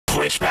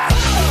Switchback.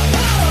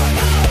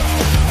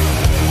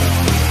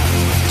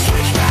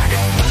 Switchback.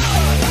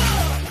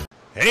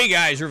 Hey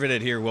guys,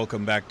 RavenProDesign here.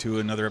 Welcome back to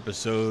another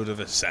episode of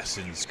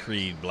Assassin's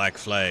Creed Black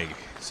Flag.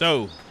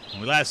 So,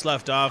 when we last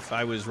left off,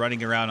 I was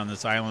running around on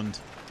this island,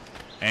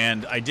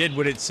 and I did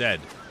what it said.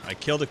 I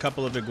killed a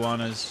couple of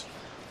iguanas,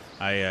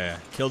 I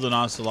killed an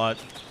ocelot,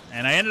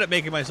 and I ended up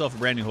making myself a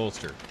brand new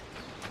holster,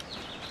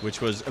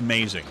 which was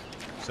amazing.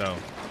 So,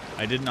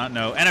 I did not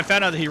know. And I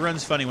found out that he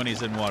runs funny when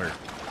he's in water.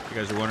 You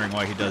guys are wondering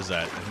why he does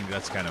that. I think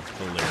that's kind of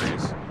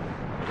hilarious.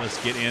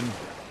 Let's get in.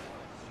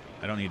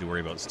 I don't need to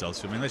worry about stealth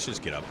swimming. Let's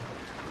just get up.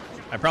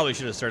 I probably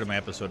should have started my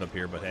episode up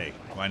here, but hey,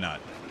 why not?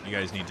 You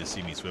guys need to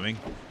see me swimming.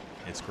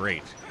 It's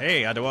great.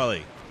 Hey,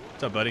 Adewale.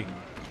 What's up, buddy?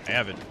 I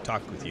haven't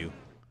talked with you.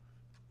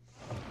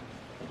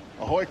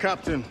 Ahoy,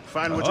 Captain.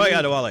 Find what Ahoy, you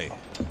need. Adewale.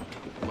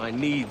 My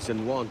needs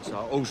and wants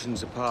are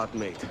oceans apart,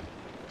 mate.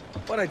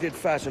 But I did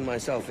fashion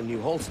myself a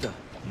new holster.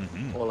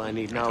 All I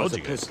need now is a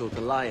pistol to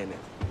lie in it.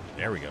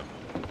 There we go.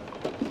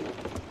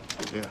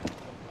 Yeah.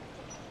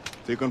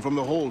 Taken from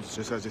the holds,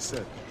 just as you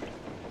said.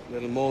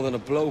 Little more than a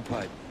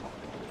blowpipe.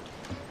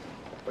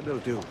 But it'll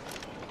do.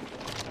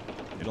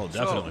 It'll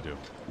definitely do.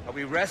 Are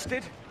we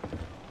rested?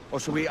 Or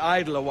should we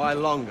idle a while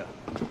longer?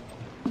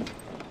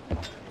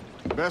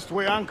 Best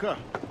way anchor.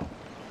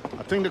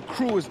 I think the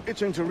crew is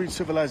itching to reach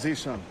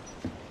civilization.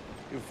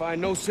 You'll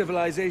find no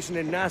civilization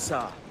in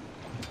Nassau.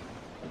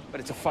 But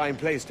it's a fine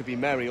place to be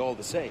merry all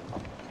the same.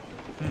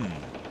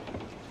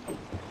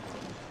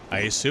 I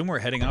assume we're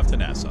heading off to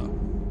Nassau.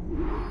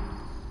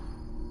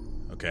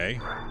 Okay.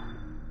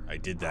 I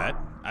did that.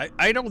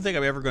 I don't think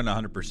I'm ever going to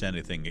 100%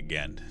 anything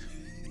again.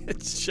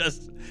 It's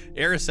just,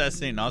 air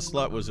assassinating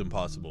Ocelot was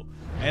impossible.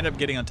 I ended up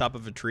getting on top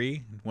of a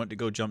tree, went to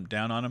go jump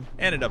down on him,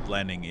 ended up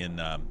landing in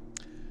a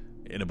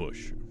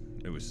bush.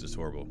 It was just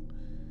horrible.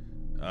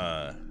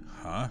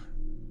 Huh?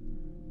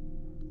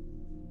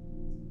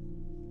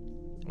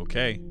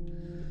 Okay.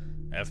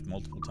 F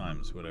multiple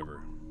times,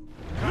 whatever.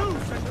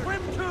 Loose and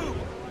swim too!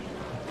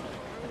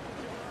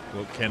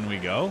 Well, can we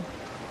go?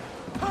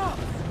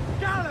 Pups!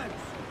 Gallants!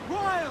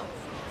 Royals!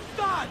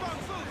 Studs!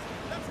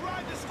 Let's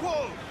ride the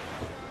squall!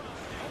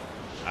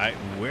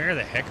 Where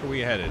the heck are we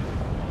headed?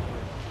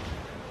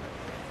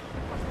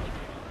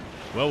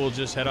 Well, we'll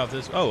just head off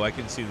this. Oh, I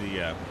can see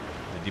the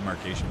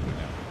demarcation point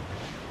now.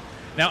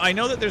 Now, I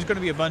know that there's going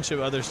to be a bunch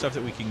of other stuff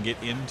that we can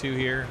get into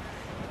here.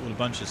 A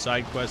bunch of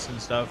side quests and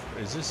stuff.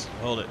 Is this...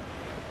 Hold it.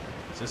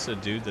 Is this a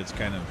dude that's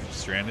kind of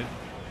stranded?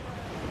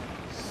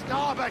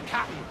 Starboard,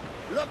 Captain!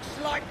 Looks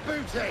like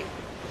booty!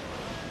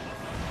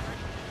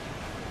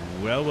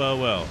 Well, well,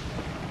 well.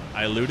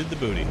 I looted the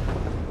booty.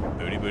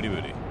 Booty, booty,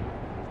 booty.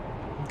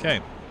 Okay.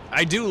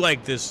 I do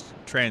like this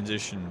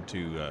transition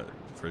to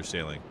for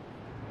sailing.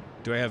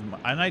 Do I have...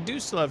 And I do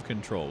still have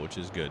control, which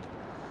is good.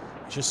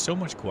 It's just so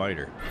much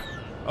quieter.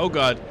 Oh,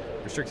 God.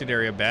 Restricted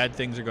area. Bad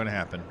things are going to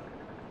happen.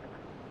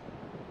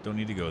 Don't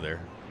need to go there.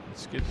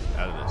 Let's get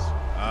out of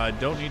this.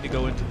 Don't need to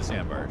go into the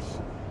sandbars.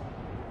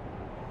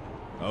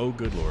 Oh,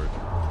 good Lord.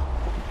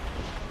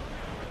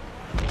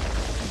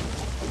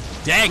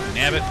 Dag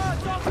nabbit.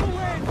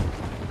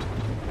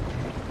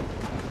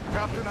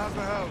 Captain has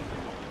the helm.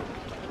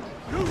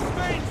 Loose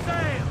main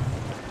sail!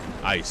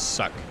 I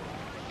suck.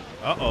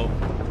 Uh-oh.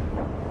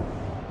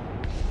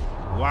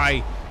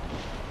 Why?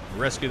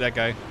 Rescue that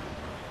guy.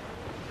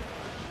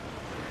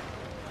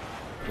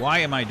 Why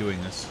am I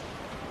doing this?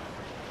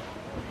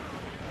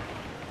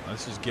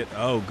 Let's just get...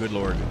 Oh, good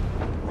Lord.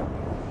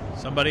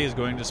 Somebody is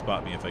going to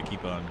spot me if I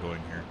keep on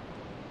going here.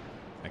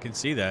 I can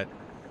see that.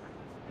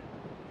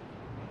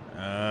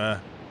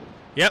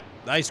 Yep,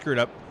 I screwed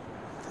up.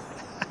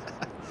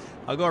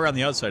 I'll go around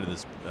the outside of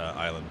this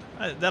island.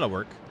 That'll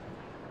work.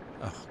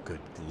 Oh, good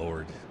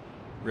Lord.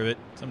 Rivet,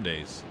 some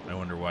days. I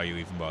wonder why you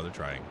even bother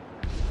trying.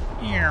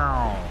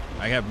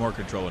 I have more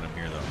control when I'm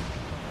here,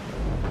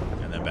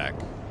 though. And then back.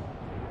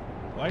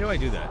 Why do I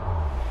do that?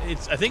 I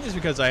think it's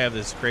because I have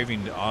this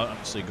craving to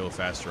honestly go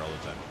faster all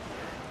the time.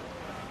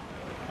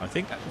 I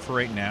think for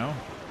right now,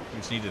 we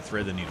just need to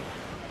thread the needle.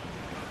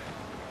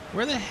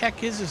 Where the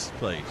heck is this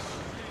place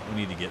we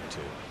need to get to?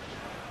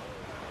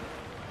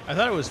 I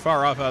thought it was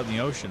far off out in the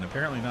ocean.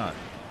 Apparently not.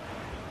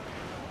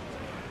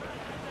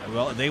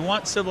 Well, they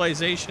want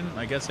civilization.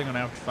 I guess I'm going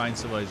to have to find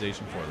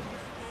civilization for them.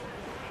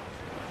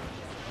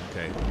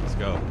 Okay, let's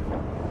go.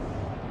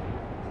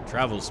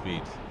 Travel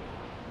speed.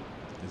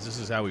 This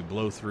is how we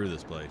blow through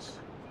this place.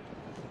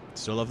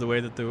 Still love the way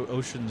that the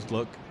oceans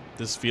look.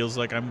 This feels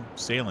like I'm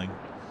sailing.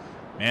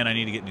 Man, I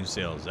need to get new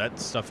sails. That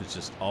stuff is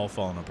just all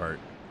falling apart.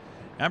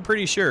 I'm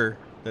pretty sure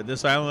that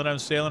this island that I'm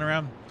sailing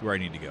around is where I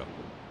need to go.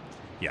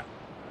 Yeah.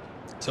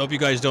 So if you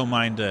guys don't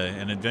mind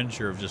an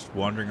adventure of just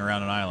wandering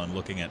around an island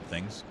looking at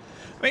things.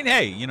 I mean,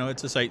 hey, you know,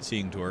 it's a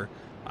sightseeing tour.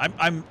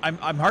 I'm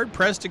hard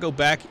pressed to go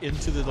back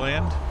into the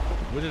land.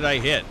 What did I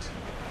hit?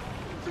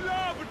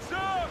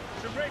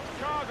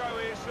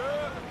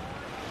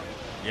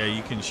 Yeah,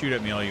 you can shoot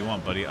at me all you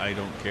want, buddy. I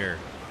don't care.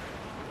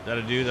 Is that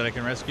a dude that I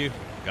can rescue?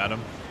 Got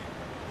him.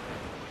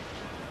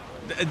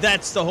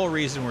 That's the whole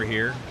reason we're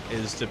here,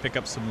 is to pick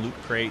up some loot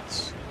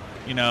crates.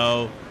 You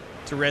know,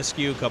 to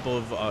rescue a couple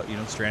of, you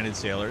know, stranded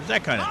sailors,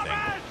 that kind of thing.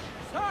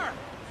 Sir,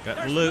 Got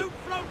there's loot. loot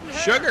floating here.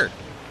 Sugar.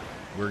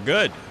 We're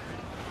good.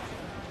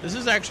 This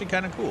is actually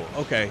kind of cool.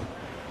 Okay.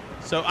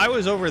 So I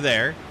was over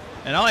there,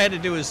 and all I had to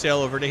do was sail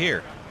over to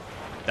here.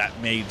 That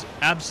made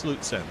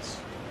absolute sense.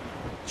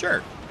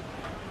 Sure.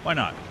 Why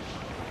not?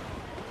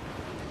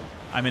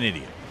 I'm an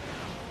idiot.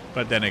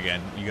 But then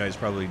again, you guys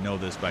probably know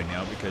this by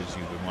now because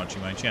you've been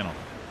watching my channel.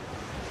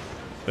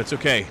 But it's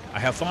okay. I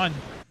have fun.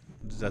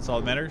 That's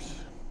all that matters.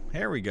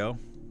 Here we go.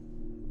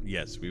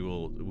 Yes, we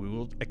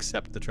will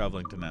accept the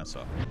traveling to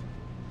Nassau.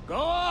 Go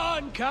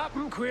on,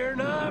 Captain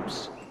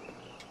Queernabs.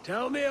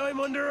 Tell me I'm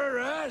under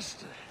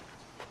arrest.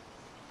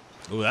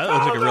 Oh, that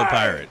looks like a real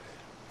pirate.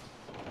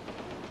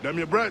 Them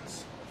your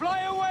breads.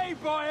 Fly away,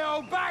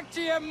 boyo. Back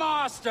to your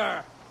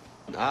master.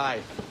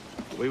 Aye.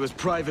 We was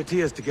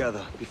privateers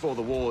together before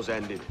the wars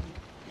ended.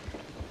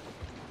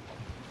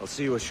 I'll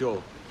see you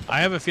ashore.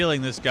 I have a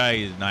feeling this guy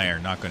and I are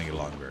not going to get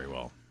along very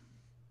well.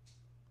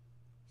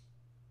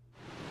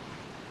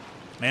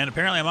 And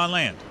apparently I'm on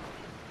land.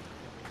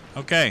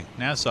 Okay,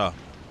 Nassau.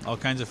 All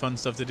kinds of fun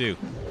stuff to do.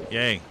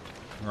 Yay.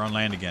 We're on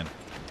land again.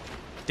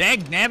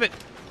 Dag nabbit!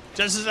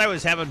 Just as I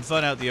was having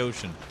fun out the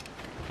ocean.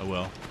 Oh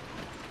well.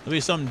 There'll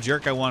be some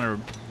jerk I want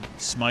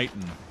to smite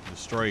and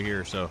destroy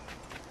here, so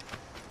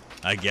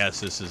I guess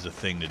this is a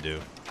thing to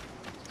do.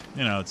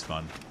 You know, it's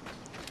fun.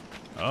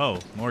 Oh,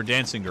 more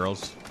dancing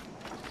girls.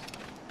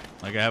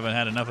 Like I haven't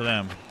had enough of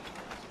them.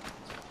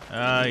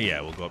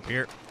 Yeah, we'll go up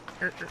here.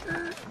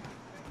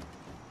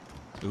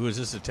 Ooh, is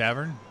this a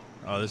tavern?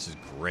 Oh, this is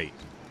great.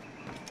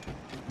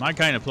 My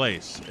kind of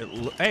place.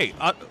 Hey,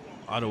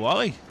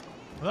 Adewale?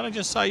 I thought I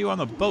just saw you on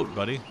the boat,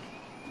 buddy.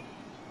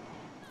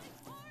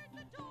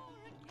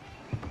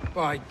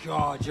 By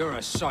God, you're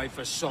a sight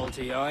for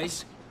salty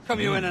eyes.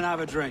 Come you in and have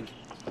a drink.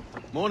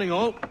 Morning,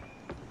 all.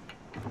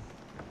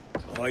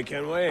 Ahoy,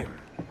 Kenway.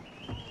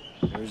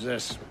 Who's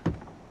this?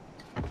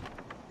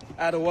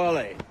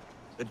 Adewale,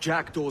 the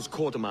Jackdaw's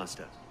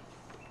quartermaster.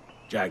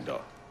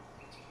 Jackdaw.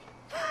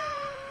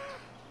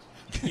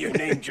 You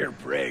named your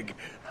brig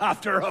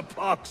after a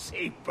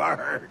poxy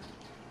bird.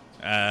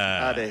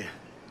 Ade,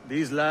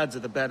 these lads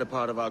are the better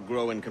part of our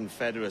growing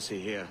confederacy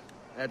here.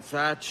 Ed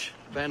Thatch,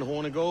 Ben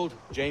Hornigold,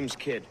 James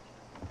Kidd.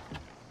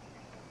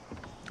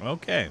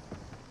 Okay.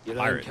 You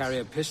don't Pirates. carry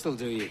a pistol,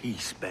 do you?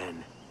 Peace,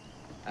 Ben.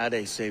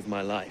 Ade saved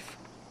my life.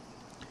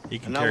 He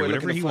can And now carry we're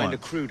whatever looking he to find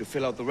wants. a crew to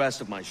fill out the rest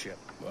of my ship.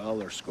 Well,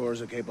 there's scores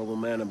of capable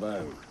men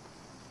about.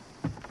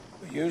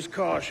 But use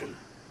caution.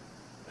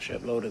 A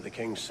shipload of the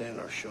King's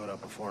sailors showed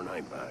up before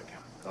night back,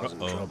 causing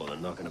trouble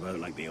and knocking about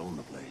like they own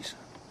the place.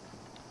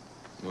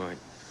 Right.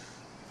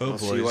 Oh, I'll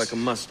see you boys. I can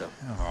muster.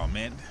 Oh,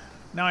 man.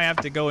 Now I have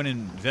to go in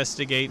and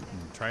investigate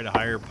and try to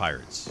hire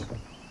pirates.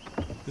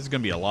 This is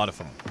going to be a lot of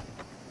fun.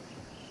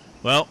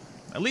 Well,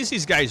 at least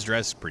these guys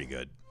dress pretty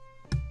good.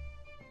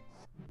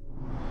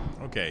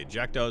 Okay,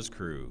 Jackdaw's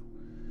crew.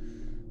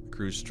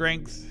 Crew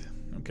strength.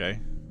 Okay.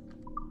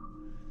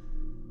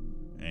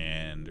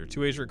 And there are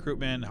 2 ways to recruit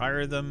men.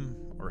 Hire them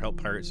or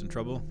help pirates in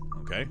trouble.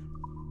 Okay.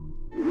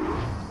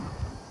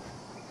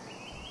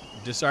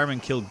 Disarm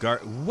and kill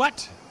guard.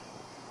 What?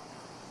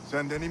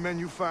 Send any men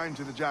you find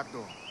to the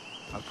Jackdaw.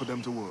 I'll put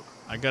them to work.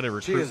 I got to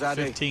recruit Cheers, Ade.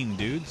 15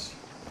 dudes.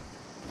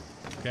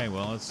 Okay,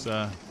 well, let's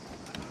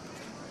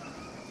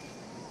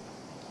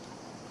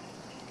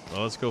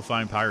go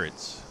find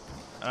pirates.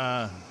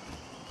 Huh.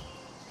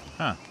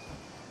 Not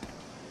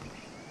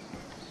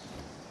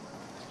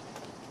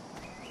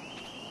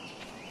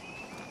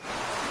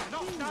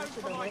known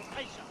for my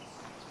patience.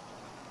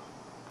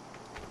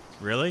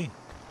 Really?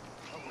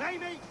 Obey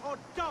me or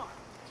die.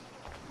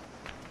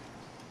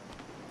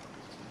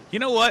 You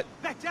know what?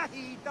 Better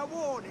heed the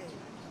warning.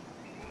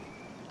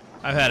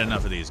 I've had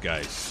enough of these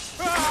guys.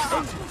 Give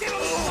 'em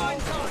a fine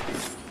time.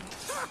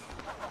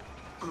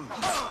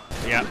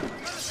 Yeah.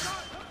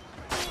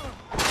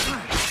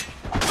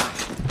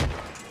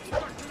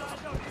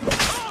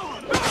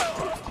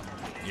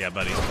 Yeah,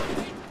 buddy.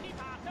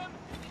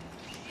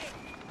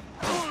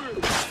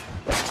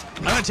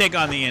 I'm going to take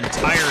on the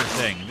entire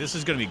thing. This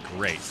is going to be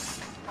great.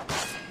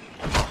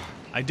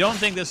 I don't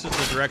think this is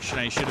the direction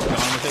I should have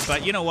gone with it,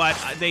 but you know what?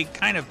 They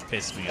kind of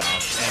pissed me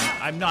off,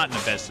 and I'm not in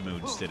the best of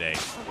moods today.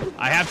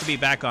 I have to be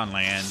back on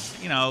land.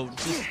 You know,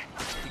 just,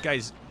 you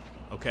guys...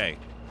 Okay.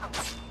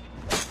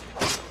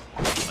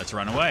 Let's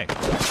run away.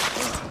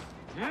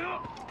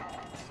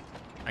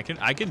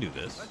 I can do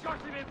this.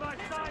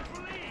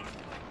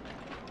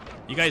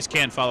 You guys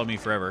can't follow me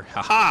forever.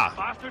 Ha-ha!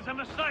 Bastards in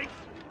the sights.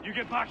 You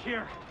get back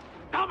here.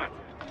 Damn it!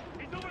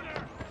 He's over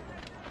there.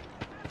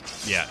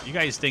 Yeah, you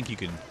guys think you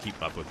can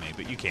keep up with me,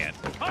 but you can't.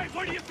 Hey,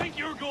 where do you think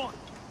you're going?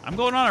 I'm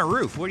going on a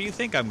roof. Where do you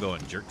think I'm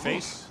going,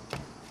 jerkface?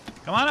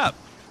 Come on up.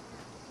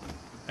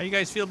 How you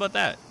guys feel about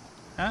that?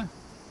 Huh?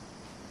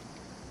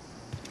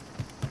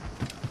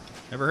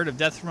 Ever heard of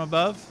death from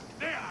above?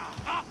 There,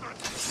 after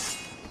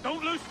it.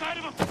 Don't lose sight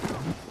of him.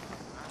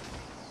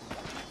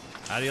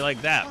 How do you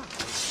like that?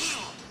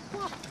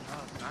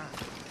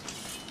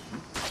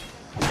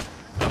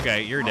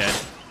 Okay, you're dead.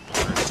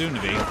 Or soon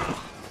to be.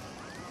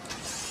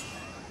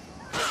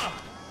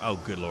 Oh,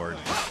 good lord.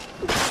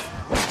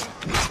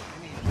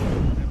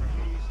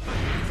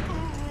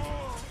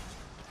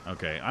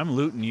 Okay, I'm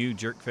looting you,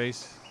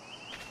 jerkface.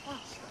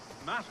 What's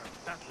the matter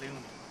with that loon?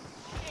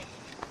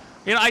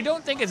 You know, I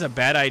don't think it's a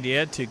bad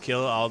idea to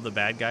kill all the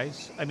bad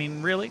guys. I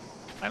mean, really?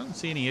 I don't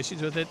see any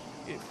issues with it.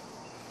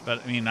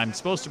 But, I mean, I'm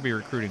supposed to be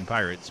recruiting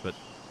pirates, but,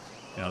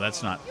 you know,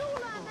 that's not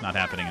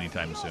happening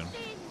anytime soon.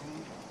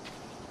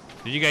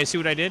 Did you guys see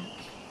what I did?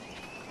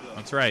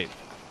 That's right.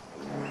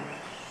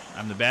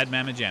 I'm the bad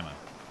Mamma Jamma.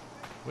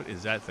 What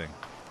is that thing?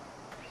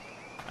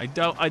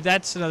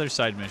 That's another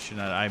side mission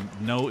that I'm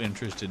no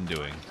interest in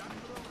doing.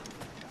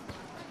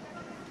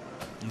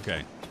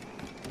 Okay.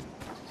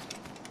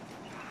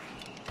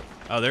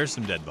 Oh, there's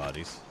some dead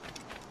bodies.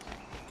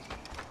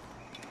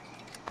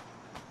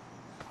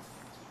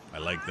 I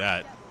like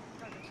that.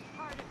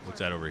 What's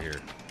that over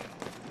here?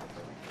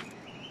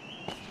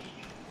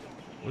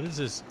 What is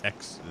this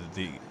X?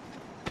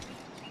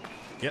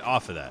 Get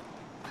off of that.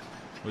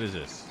 What is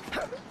this?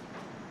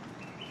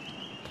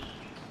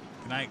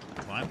 Can I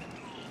climb?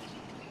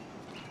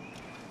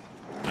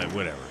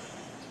 Whatever.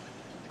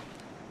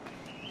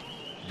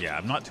 Yeah,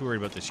 I'm not too worried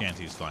about the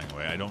shanties flying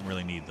away. I don't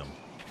really need them.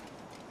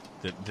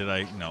 Did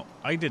I? No.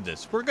 I did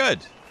this. We're good.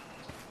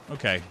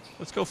 Okay.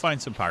 Let's go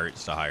find some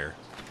pirates to hire.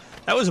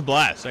 That was a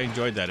blast. I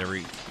enjoyed that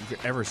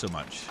ever so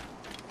much.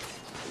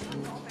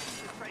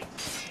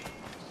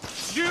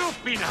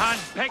 You've been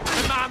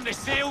handpicked to man the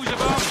sails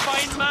of our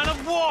fine man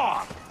of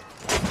war!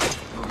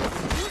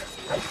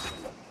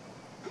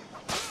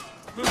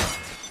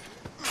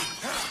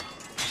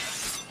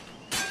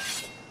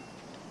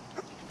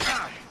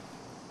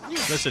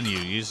 Listen to you.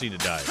 You just need to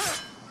die.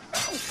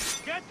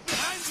 Get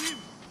behind him!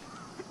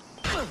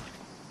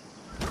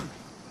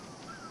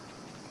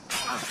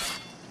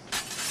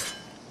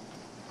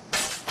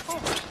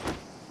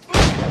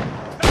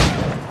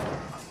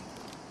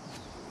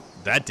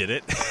 That did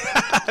it.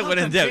 I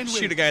went in there.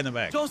 Shoot a guy in the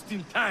back. Just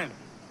in time.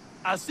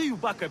 I'll see you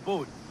back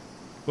aboard.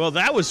 Well,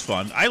 that was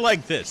fun. I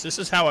like this. This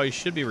is how I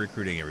should be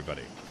recruiting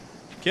everybody.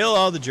 Kill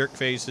all the jerk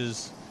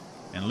faces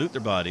and loot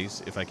their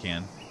bodies if I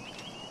can.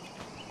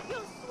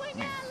 You'll swing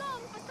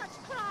along for such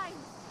crimes.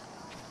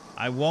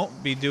 I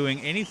won't be doing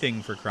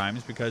anything for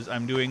crimes because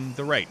I'm doing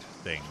the right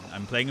thing.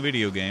 I'm playing a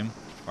video game,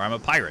 or I'm a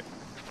pirate.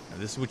 Now,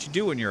 this is what you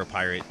do when you're a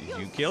pirate.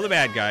 You kill the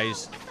bad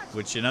guys,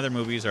 which in other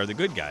movies are the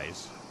good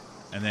guys,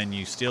 and then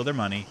you steal their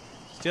money,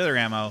 steal their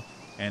ammo,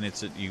 and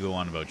you go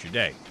on about your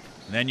day.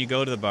 And then you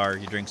go to the bar,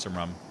 you drink some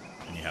rum,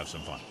 and you have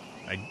some fun.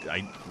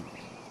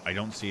 I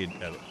don't see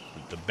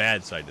the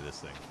bad side to this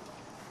thing.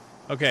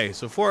 Okay,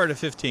 so 4 out of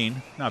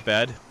 15, not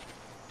bad.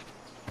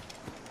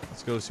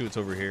 Let's go see what's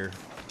over here.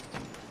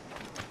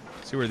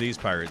 See where these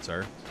pirates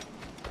are.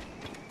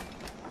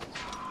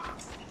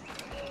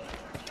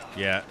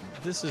 Yeah,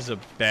 this is a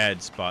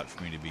bad spot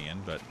for me to be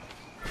in, but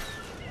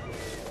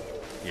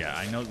yeah,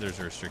 I know there's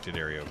a restricted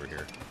area over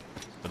here.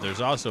 But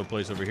there's also a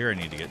place over here I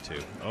need to get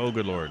to. Oh,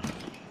 good lord.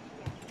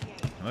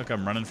 Look,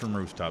 I'm running from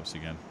rooftops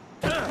again.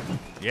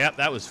 Yep,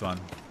 that was fun.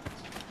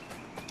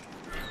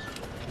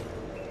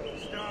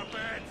 Stop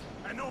it!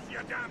 Enough, you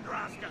damned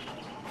rascal!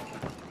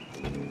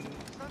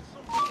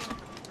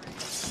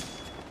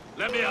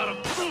 Let me out of...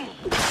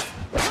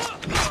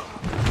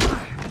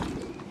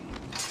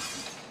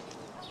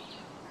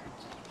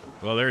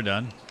 Well, they're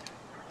done.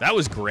 That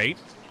was great.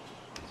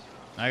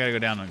 I gotta go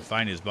down and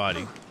find his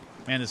body.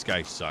 Man, this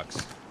guy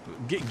sucks.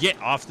 Get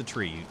off the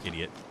tree, you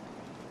idiot.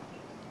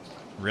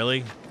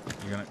 Really?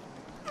 You're gonna...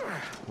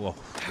 Whoa,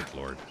 good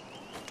lord.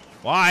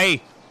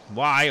 Why?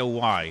 Why, oh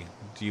why,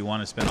 do you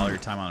want to spend all your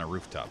time on a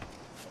rooftop?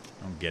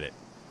 I don't get it.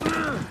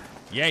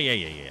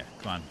 Yeah.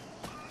 Come on.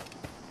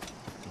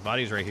 The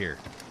body's right here.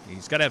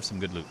 He's got to have some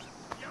good loot.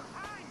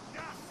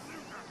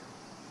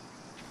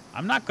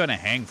 I'm not going to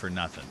hang for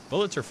nothing.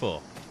 Bullets are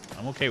full.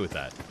 I'm okay with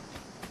that.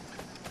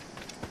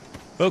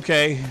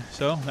 Okay,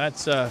 so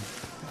that's,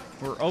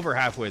 we're over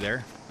halfway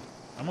there.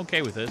 I'm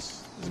okay with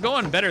this. It's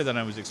going better than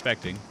I was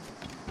expecting.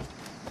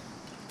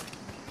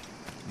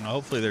 Now,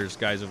 hopefully there's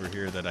guys over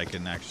here that I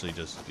can actually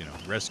just, you know,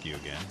 rescue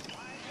again.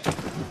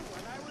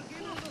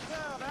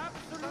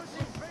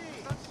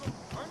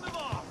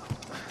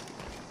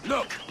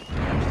 Look!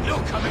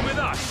 You're coming with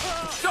us!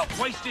 Stop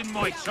wasting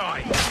my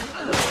time!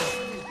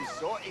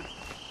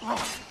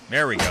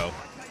 There we go.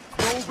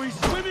 You'll be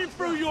swimming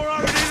through your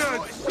own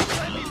innards!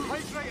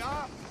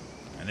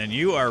 And then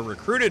you are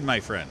recruited,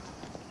 my friend.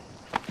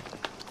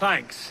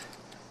 Thanks.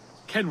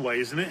 Kenway,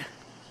 isn't it?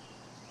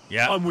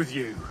 Yeah. I'm with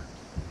you.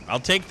 I'll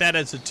take that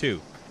as a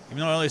 2. Even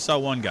though I only saw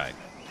one guy.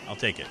 I'll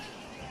take it.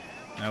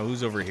 Now,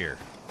 who's over here?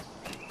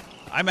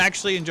 I'm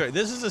actually enjoying...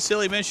 This is a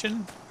silly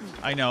mission,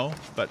 I know,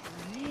 but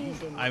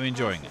I'm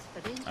enjoying it.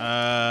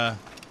 I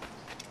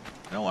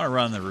don't want to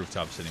run on the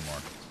rooftops anymore.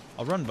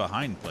 I'll run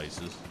behind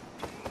places.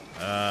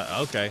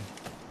 Okay.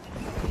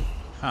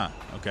 Huh.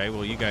 Okay,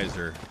 well, you guys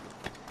are...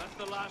 That's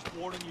the last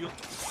warning you'll...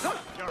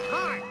 You're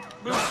high!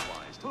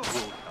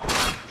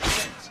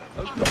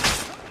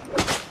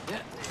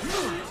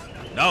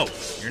 No,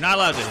 you're not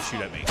allowed to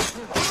shoot at me.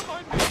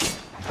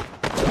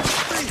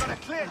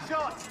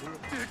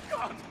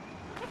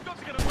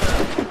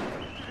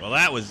 Well,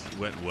 that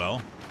went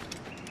well.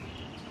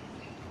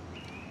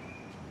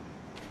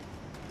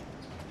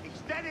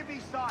 Extended me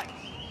sights.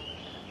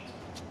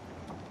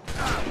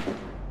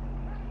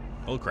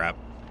 Oh crap!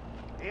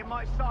 In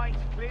my sight,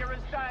 clear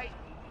as day.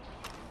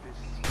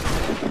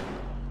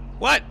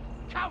 What?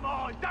 Come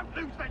on, don't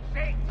lose that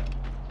shit.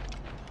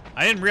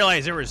 I didn't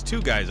realize there was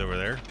 2 guys over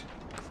there.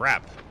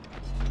 Crap.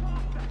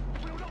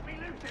 We'll not be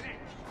losing it.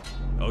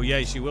 Oh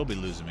yeah, she will be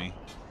losing me.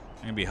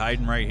 I'm gonna be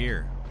hiding right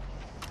here.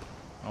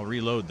 I'll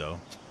reload though.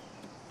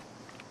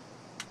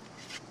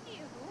 You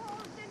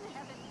all's in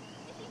heaven.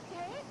 Is he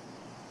dead?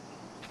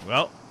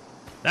 Well,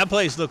 that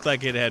place looked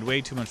like it had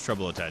way too much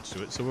trouble attached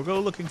to it, so we'll go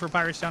looking for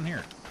pirates down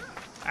here.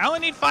 I only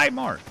need 5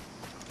 more.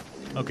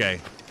 Okay.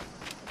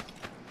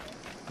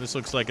 This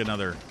looks like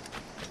another...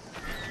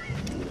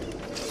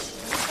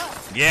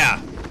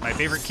 Yeah, my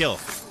favorite kill.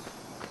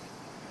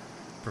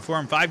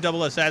 Perform 5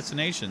 double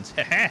assassinations.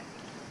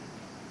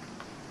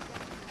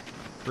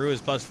 Crew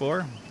is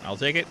 +4. I'll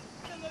take it.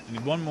 I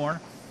need 1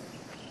 more.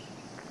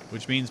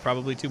 Which means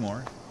probably 2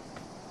 more.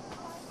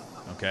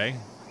 Okay.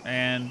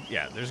 And,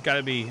 yeah, there's got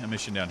to be a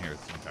mission down here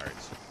with some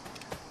pirates.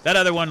 That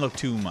other one looked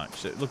too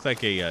much. It looked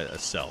like a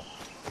cell.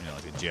 You know,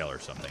 like a jail or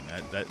something.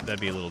 That'd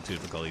be a little too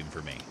difficult even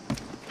for me.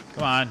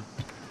 Come on.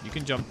 You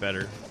can jump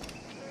better.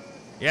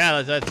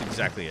 Yeah, that's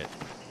exactly it.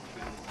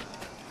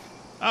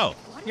 Oh,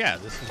 yeah,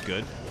 this is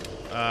good.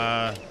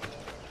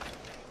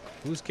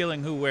 Who's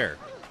killing who where?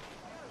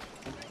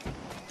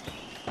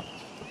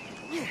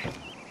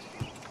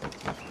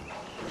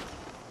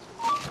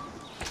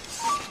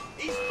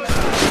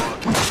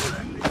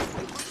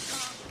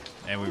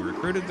 And we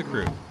recruited the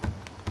crew.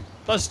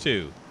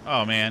 +2.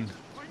 Oh, man.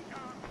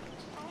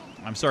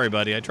 I'm sorry,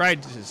 buddy. I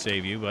tried to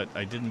save you, but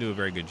I didn't do a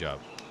very good job.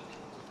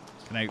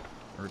 Can I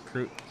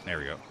recruit? There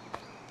we go.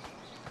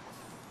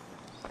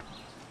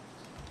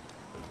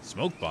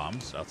 Smoke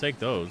bombs. I'll take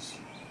those.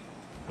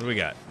 What do we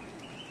got?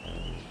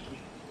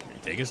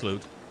 Take his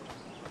loot.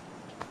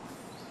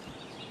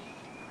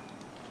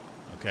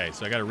 Okay,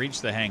 so I got to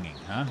reach the hanging,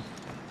 huh?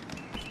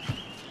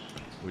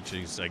 Which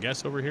is, I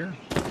guess, over here.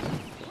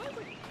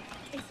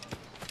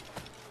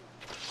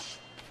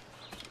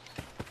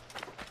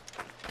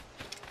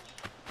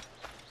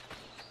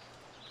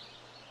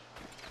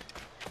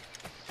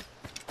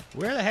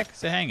 Where the heck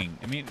is the hanging?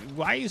 I mean,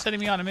 why are you sending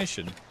me on a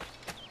mission?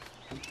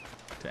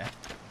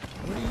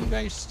 What are you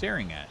guys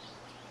staring at?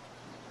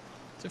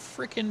 It's a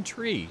frickin'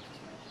 tree.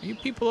 Are you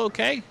people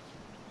okay?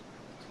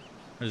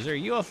 Is there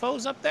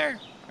UFOs up there?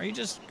 Are you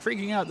just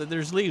freaking out that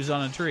there's leaves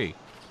on a tree?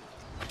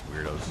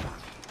 Weirdos.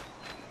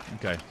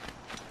 Okay.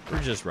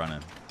 We're just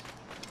running.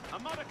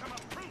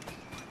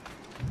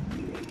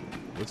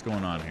 What's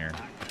going on here?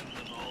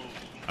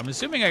 I'm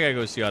assuming I gotta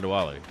go see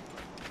Adewale.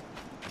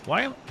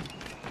 Why am...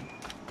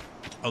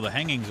 Oh, the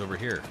hanging's over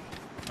here.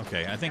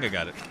 Okay, I think I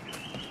got it.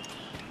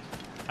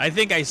 I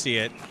think I see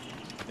it.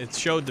 It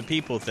showed the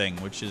people thing,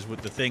 which is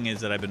what the thing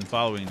is that I've been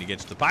following to get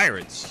to the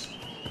pirates.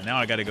 And now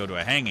I got to go to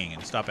a hanging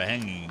and stop a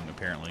hanging,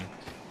 apparently,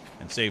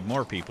 and save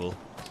more people.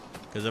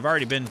 Because I've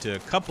already been to a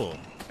couple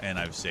and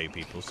I've saved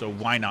people, so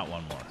why not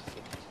 1 more?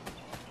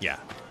 Yeah.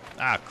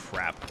 Ah,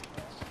 crap.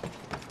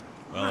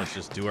 Well, let's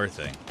just do our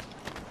thing.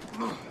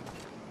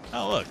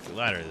 Oh, look, the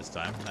ladder this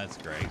time. That's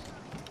great.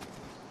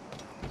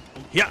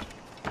 Yeah.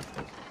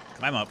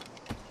 Climb up.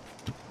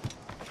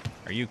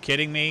 Are you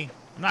kidding me?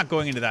 I'm not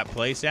going into that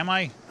place, am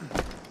I?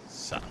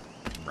 Son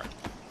of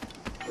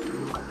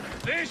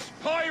a... This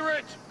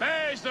pirate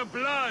bears the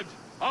blood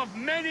of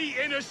many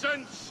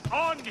innocents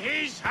on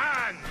his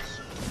hands.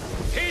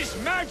 His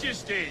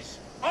Majesty's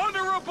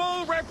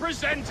honorable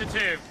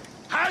representative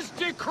has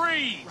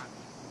decreed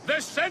the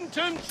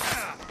sentence...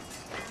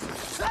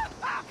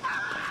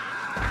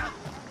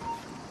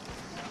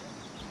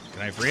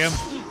 Can I free him?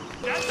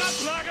 Get that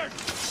blackguard!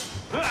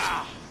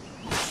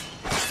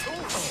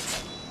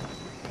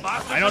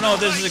 I don't know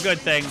if this is a good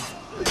thing.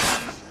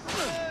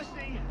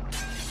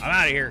 I'm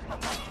out of here.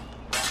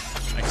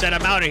 I said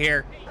I'm out of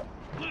here.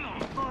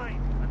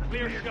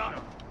 Clear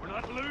shot. We're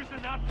not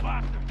losing that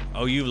bastard.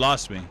 Oh, you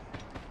lost me.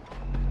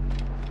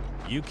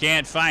 You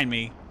can't find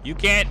me. You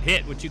can't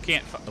hit what you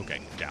can't...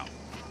 Okay, down.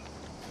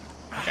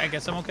 Okay, I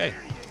guess I'm okay.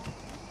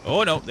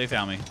 Oh, no, they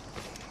found me.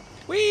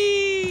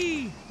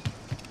 Whee!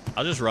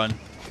 I'll just run.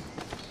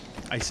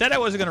 I said I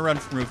wasn't going to run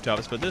from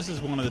rooftops, but this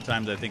is one of the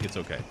times I think it's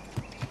okay.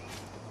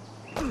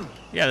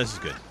 Yeah, this is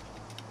good.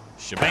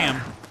 Shabam. I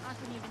can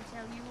even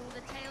tell you all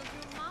the tales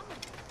your mama.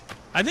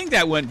 I think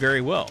that went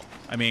very well.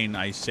 I mean,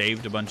 I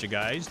saved a bunch of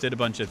guys, did a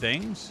bunch of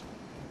things.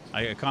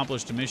 I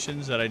accomplished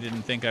missions that I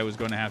didn't think I was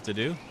going to have to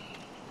do.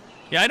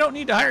 Yeah, I don't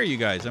need to hire you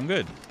guys. I'm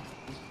good.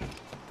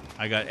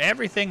 I got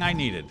everything I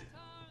needed.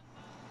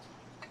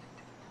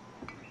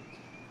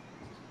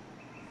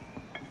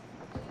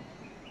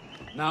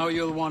 Now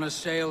you'll want to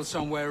sail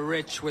somewhere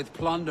rich with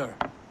plunder.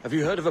 Have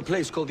you heard of a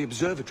place called the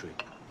Observatory?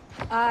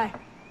 Aye.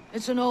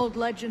 It's an old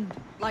legend,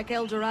 like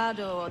El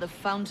Dorado or the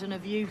Fountain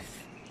of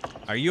Youth.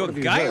 Are you a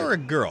guy or a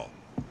girl?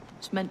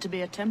 It's meant to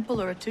be a temple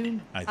or a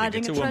tomb. I think hiding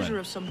it's a a woman. treasure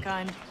of some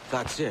kind.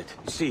 That's it.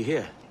 See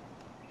here.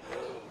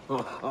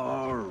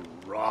 Oh,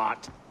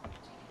 rot.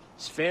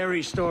 It's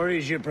fairy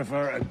stories you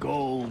prefer to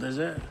gold, is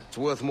it? It's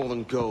worth more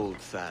than gold,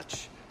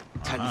 Thatch.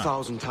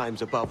 10,000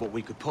 times above what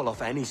we could pull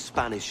off any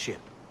Spanish ship.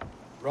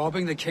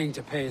 Robbing the king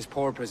to pay his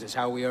porpoise is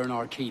how we earn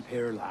our keep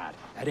here, lad.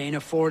 It ain't a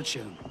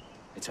fortune.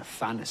 It's a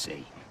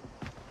fantasy.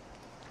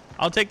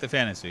 I'll take the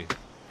fantasy.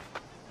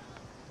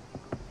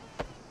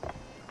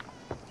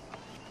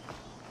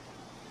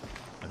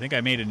 I think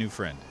I made a new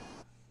friend.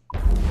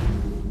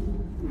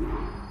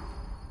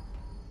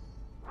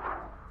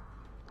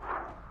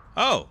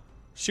 Oh,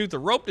 shoot the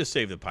rope to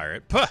save the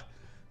pirate. Puh!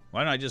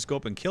 Why don't I just go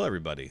up and kill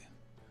everybody?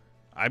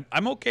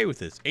 I'm okay with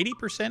this.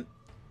 80%,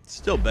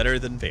 still better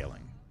than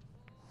failing.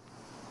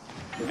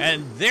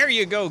 And there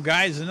you go,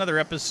 guys. Another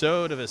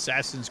episode of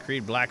Assassin's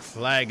Creed Black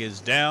Flag is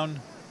down.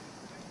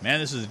 Man,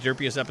 this is the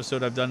derpiest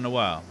episode I've done in a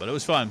while, but it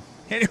was fun.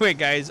 Anyway,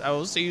 guys, I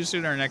will see you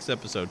soon in our next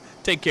episode.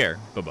 Take care.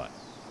 Bye-bye.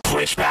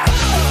 Switchback.